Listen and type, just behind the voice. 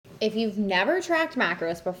If you've never tracked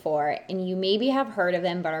macros before and you maybe have heard of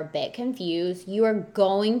them but are a bit confused, you are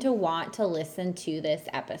going to want to listen to this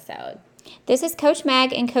episode. This is Coach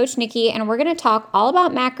Meg and Coach Nikki, and we're going to talk all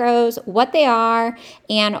about macros, what they are,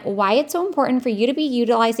 and why it's so important for you to be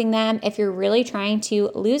utilizing them if you're really trying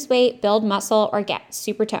to lose weight, build muscle, or get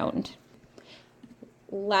super toned.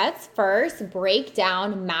 Let's first break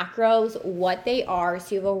down macros, what they are,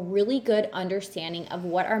 so you have a really good understanding of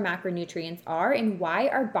what our macronutrients are and why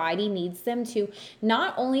our body needs them to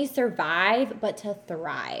not only survive, but to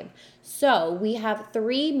thrive. So we have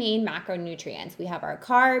three main macronutrients. We have our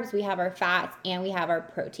carbs, we have our fats, and we have our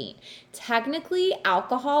protein. Technically,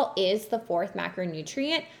 alcohol is the fourth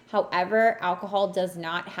macronutrient. However, alcohol does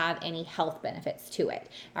not have any health benefits to it.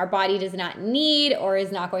 Our body does not need or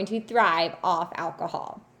is not going to thrive off alcohol.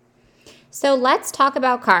 So let's talk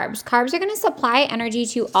about carbs. Carbs are going to supply energy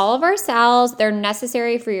to all of our cells. They're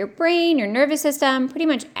necessary for your brain, your nervous system, pretty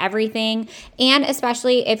much everything. And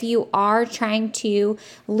especially if you are trying to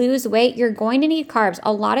lose weight, you're going to need carbs.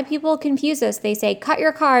 A lot of people confuse this. They say cut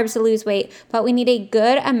your carbs to lose weight, but we need a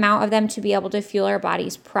good amount of them to be able to fuel our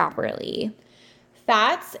bodies properly.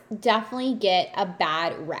 Fats definitely get a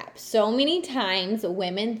bad rep. So many times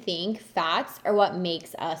women think fats are what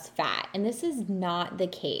makes us fat, and this is not the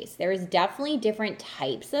case. There is definitely different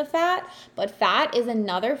types of fat, but fat is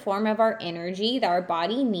another form of our energy that our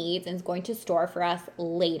body needs and is going to store for us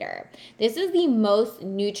later. This is the most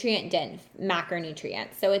nutrient-dense macronutrient,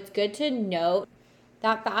 so it's good to note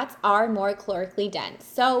that fats are more calorically dense.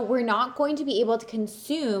 So we're not going to be able to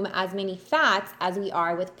consume as many fats as we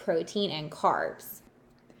are with protein and carbs.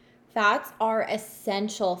 Fats are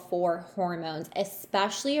essential for hormones,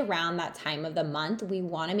 especially around that time of the month. We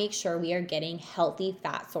want to make sure we are getting healthy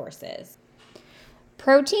fat sources.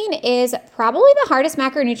 Protein is probably the hardest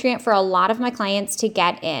macronutrient for a lot of my clients to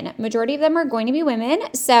get in. Majority of them are going to be women,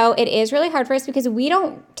 so it is really hard for us because we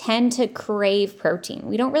don't tend to crave protein.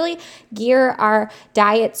 We don't really gear our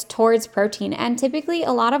diets towards protein, and typically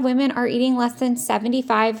a lot of women are eating less than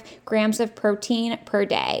 75 grams of protein per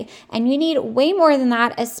day. And you need way more than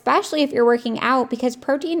that, especially if you're working out, because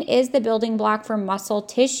protein is the building block for muscle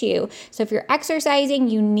tissue. So if you're exercising,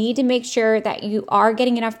 you need to make sure that you are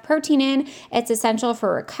getting enough protein in. It's essential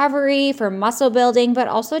for recovery, for muscle building, but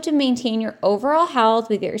also to maintain your overall health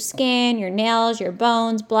with your skin, your nails, your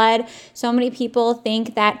bones, blood. So many people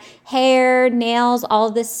think that hair, nails, all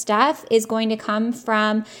of this stuff is going to come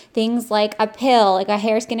from things like a pill, like a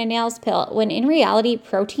hair, skin, and nails pill, when in reality,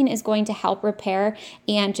 protein is going to help repair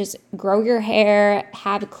and just grow your hair,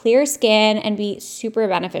 have clear skin, and be super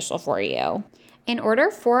beneficial for you. In order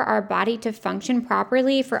for our body to function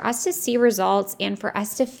properly, for us to see results, and for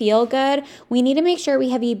us to feel good, we need to make sure we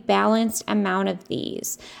have a balanced amount of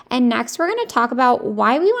these. And next, we're going to talk about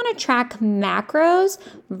why we want to track macros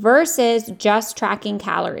versus just tracking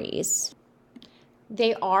calories.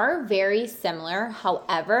 They are very similar.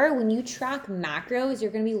 However, when you track macros,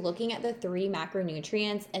 you're going to be looking at the three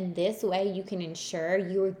macronutrients, and this way you can ensure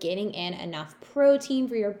you are getting in enough protein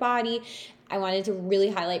for your body. I wanted to really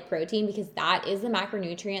highlight protein because that is the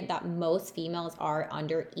macronutrient that most females are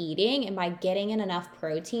under eating. And by getting in enough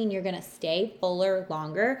protein, you're going to stay fuller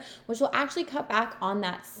longer, which will actually cut back on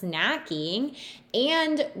that snacking.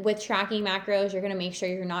 And with tracking macros, you're going to make sure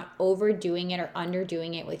you're not overdoing it or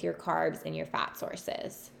underdoing it with your carbs and your fat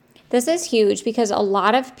sources. This is huge because a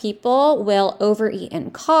lot of people will overeat in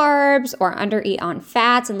carbs or undereat on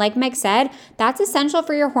fats. And like Meg said, that's essential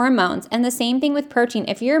for your hormones. And the same thing with protein.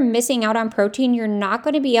 If you're missing out on protein, you're not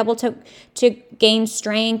going to be able to gain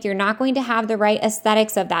strength. You're not going to have the right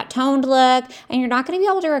aesthetics of that toned look, and you're not going to be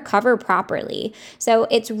able to recover properly. So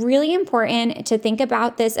it's really important to think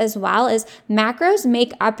about this as well, as macros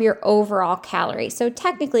make up your overall calories. So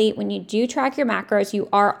technically, when you do track your macros, you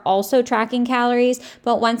are also tracking calories.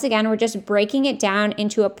 But once again, we're just breaking it down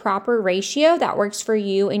into a proper ratio that works for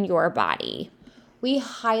you and your body. We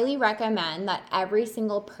highly recommend that every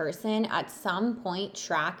single person at some point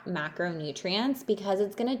track macronutrients because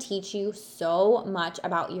it's going to teach you so much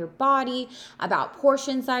about your body, about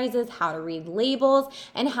portion sizes, how to read labels,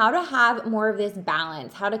 and how to have more of this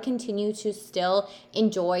balance, how to continue to still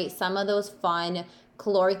enjoy some of those fun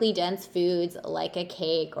calorically dense foods like a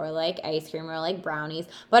cake or like ice cream or like brownies,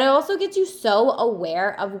 but it also gets you so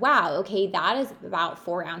aware of, wow, okay, that is about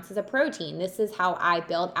 4 ounces of protein. This is how I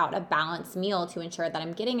build out a balanced meal to ensure that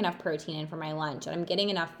I'm getting enough protein in for my lunch, and I'm getting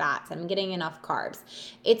enough fats, and I'm getting enough carbs.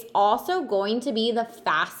 It's also going to be the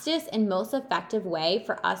fastest and most effective way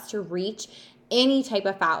for us to reach any type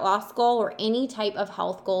of fat loss goal or any type of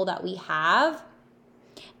health goal that we have.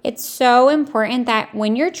 It's so important that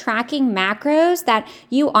when you're tracking macros that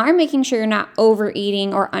you are making sure you're not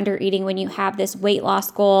overeating or undereating when you have this weight loss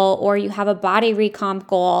goal or you have a body recomp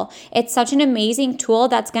goal. It's such an amazing tool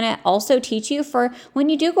that's going to also teach you for when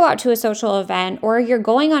you do go out to a social event or you're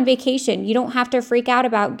going on vacation. You don't have to freak out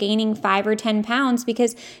about gaining 5 or 10 pounds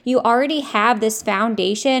because you already have this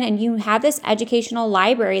foundation and you have this educational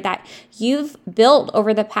library that you've built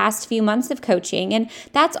over the past few months of coaching. And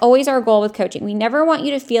that's always our goal with coaching. We never want you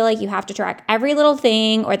to feel like you have to track every little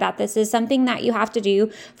thing or that this is something that you have to do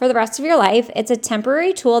for the rest of your life. It's a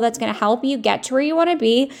temporary tool that's going to help you get to where you want to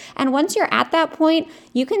be. And once you're at that point,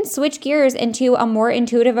 you can switch gears into a more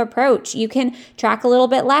intuitive approach. You can track a little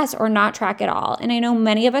bit less or not track at all. And I know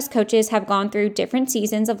many of us coaches have gone through different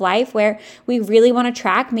seasons of life where we really want to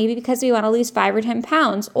track, maybe because we want to lose 5 or 10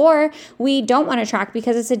 pounds, or we don't want to track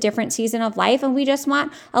because it's a different season of life and we just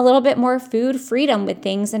want a little bit more food freedom with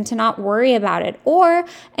things and to not worry about it. Or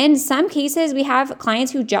in some cases, we have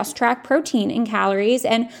clients who just track protein and calories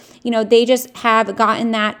and they just have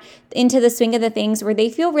gotten that into the swing of the things where they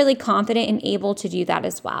feel really confident and able to do that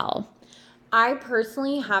as well. I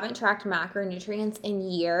personally haven't tracked macronutrients in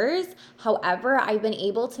years. However, I've been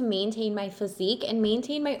able to maintain my physique and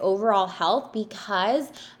maintain my overall health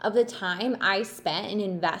because of the time I spent and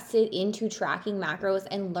invested into tracking macros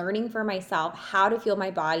and learning for myself how to feel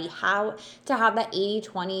my body, how to have that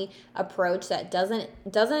 80-20 approach that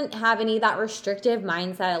doesn't have any of that restrictive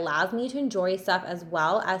mindset, allows me to enjoy stuff as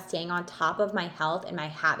well as staying on top of my health and my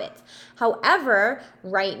habits. However,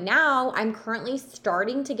 right now, I'm currently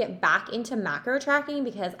starting to get back into macro tracking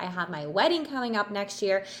because I have my wedding coming up next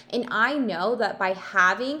year. And I know that by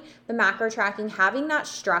having the macro tracking, having that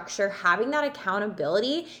structure, having that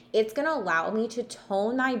accountability, it's going to allow me to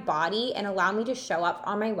tone my body and allow me to show up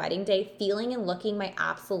on my wedding day feeling and looking my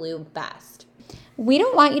absolute best. We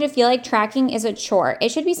don't want you to feel like tracking is a chore. It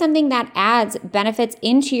should be something that adds benefits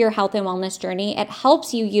into your health and wellness journey. It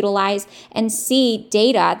helps you utilize and see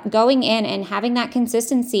data going in and having that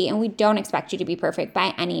consistency. And we don't expect you to be perfect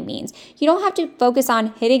by any means. You don't have to focus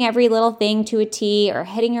on hitting every little thing to a T or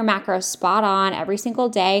hitting your macros spot on every single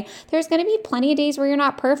day. There's going to be plenty of days where you're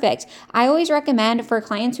not perfect. I always recommend for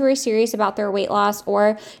clients who are serious about their weight loss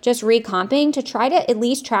or just recomping to try to at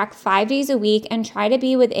least track 5 days a week and try to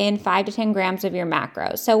be within 5 to 10 grams of your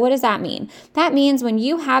macros. So what does that mean? That means when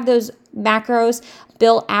you have those macros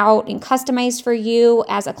built out and customized for you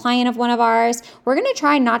as a client of one of ours, we're going to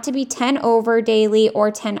try not to be 10 over daily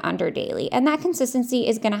or 10 under daily. And that consistency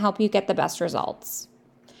is going to help you get the best results.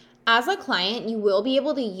 As a client, you will be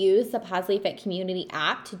able to use the Positively Fit Community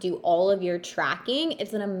app to do all of your tracking.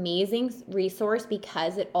 It's an amazing resource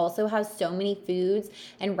because it also has so many foods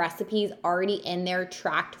and recipes already in there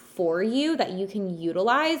tracked for you that you can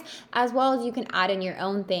utilize, as well as you can add in your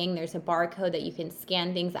own thing. There's a barcode that you can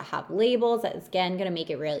scan things that have labels. That's again going to make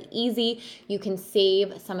it really easy. You can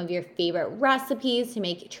save some of your favorite recipes to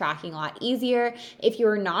make tracking a lot easier. If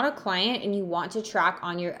you're not a client and you want to track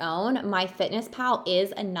on your own, MyFitnessPal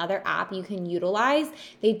is another app you can utilize.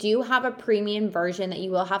 They do have a premium version that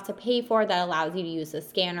you will have to pay for that allows you to use the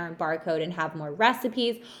scanner and barcode and have more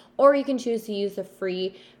recipes, or you can choose to use the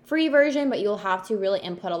free version, but you'll have to really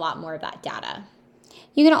input a lot more of that data.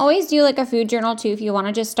 You can always do like a food journal too if you want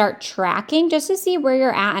to just start tracking just to see where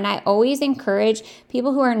you're at. And I always encourage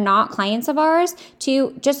people who are not clients of ours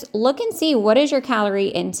to just look and see what is your calorie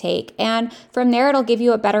intake. And from there, it'll give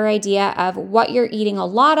you a better idea of what you're eating a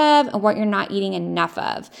lot of and what you're not eating enough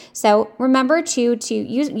of. So remember to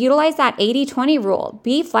utilize that 80-20 rule.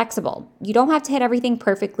 Be flexible. You don't have to hit everything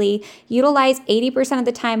perfectly. Utilize 80% of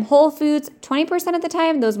the time whole foods, 20% of the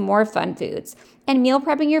time those more fun foods. And meal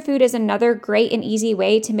prepping your food is another great and easy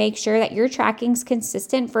way to make sure that your tracking is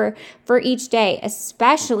consistent for each day,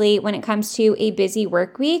 especially when it comes to a busy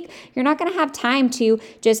work week. You're not going to have time to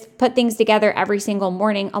just put things together every single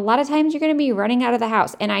morning. A lot of times you're going to be running out of the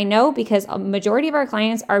house. And I know because a majority of our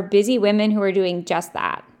clients are busy women who are doing just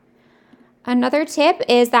that. Another tip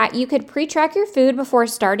is that you could pre-track your food before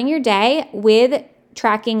starting your day with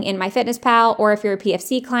tracking in MyFitnessPal, or if you're a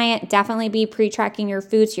PFC client, definitely be pre-tracking your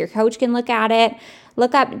food so your coach can look at it.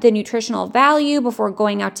 Look up the nutritional value before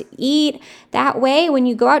going out to eat. That way, when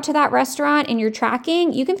you go out to that restaurant and you're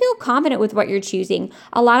tracking, you can feel confident with what you're choosing.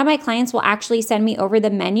 A lot of my clients will actually send me over the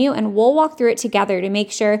menu and we'll walk through it together to make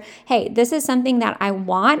sure, hey, this is something that I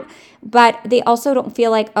want, but they also don't feel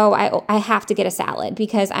like, oh, I have to get a salad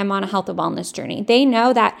because I'm on a health and wellness journey. They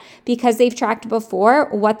know that because they've tracked before,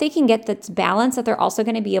 what they can get that's balanced that they're also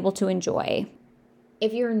going to be able to enjoy.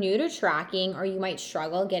 If you're new to tracking or you might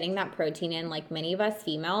struggle getting that protein in, like many of us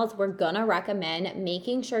females, we're gonna recommend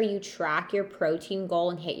making sure you track your protein goal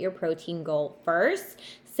and hit your protein goal first.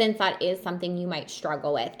 since that is something you might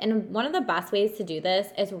struggle with. And one of the best ways to do this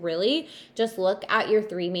is really just look at your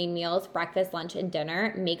 3 main meals, breakfast, lunch, and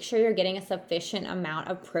dinner. Make sure you're getting a sufficient amount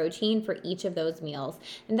of protein for each of those meals.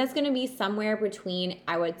 And that's going to be somewhere between,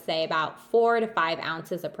 I would say, about 4 to 5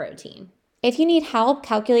 ounces of protein. If you need help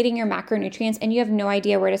calculating your macronutrients and you have no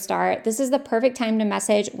idea where to start, this is the perfect time to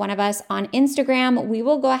message one of us on Instagram. We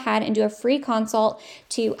will go ahead and do a free consult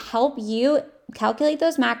to help you calculate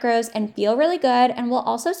those macros and feel really good. And we'll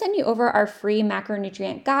also send you over our free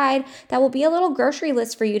macronutrient guide that will be a little grocery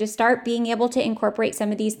list for you to start being able to incorporate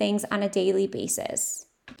some of these things on a daily basis.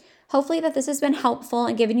 Hopefully that this has been helpful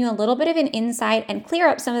and given you a little bit of an insight and clear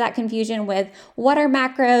up some of that confusion with what are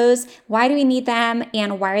macros, why do we need them,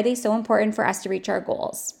 and why are they so important for us to reach our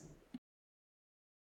goals.